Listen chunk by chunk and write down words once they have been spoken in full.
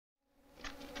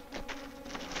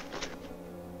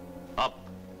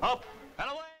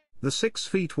The 6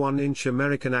 feet 1 inch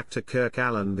American actor Kirk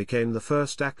Alyn became the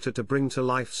first actor to bring to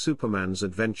life Superman's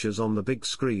adventures on the big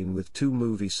screen with 2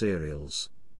 movie serials.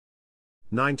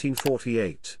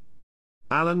 1948.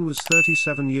 Alyn was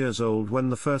 37 years old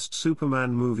when the first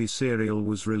Superman movie serial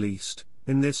was released.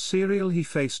 In this serial he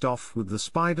faced off with the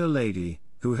Spider Lady,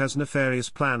 who has nefarious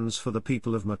plans for the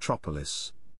people of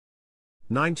Metropolis.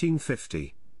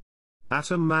 1950.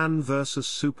 Atom Man vs.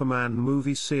 Superman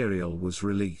movie serial was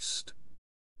released.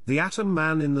 The Atom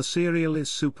Man in the serial is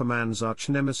Superman's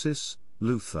arch-nemesis,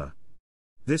 Luthor.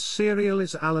 This serial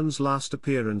is Alyn's last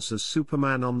appearance as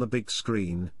Superman on the big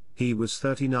screen. He was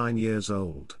 39 years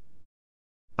old.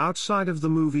 Outside of the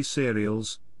movie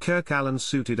serials, Kirk Alyn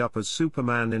suited up as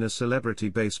Superman in a celebrity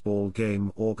baseball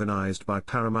game organized by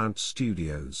Paramount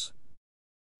Studios.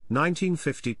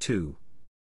 1952.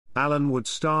 Alyn would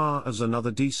star as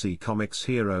another DC Comics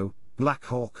hero, Black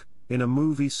Hawk, in a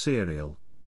movie serial.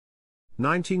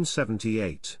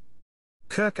 1978.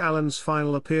 Kirk Alyn's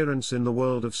final appearance in the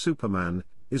world of Superman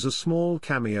is a small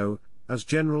cameo as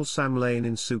General Sam Lane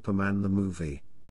in Superman the movie.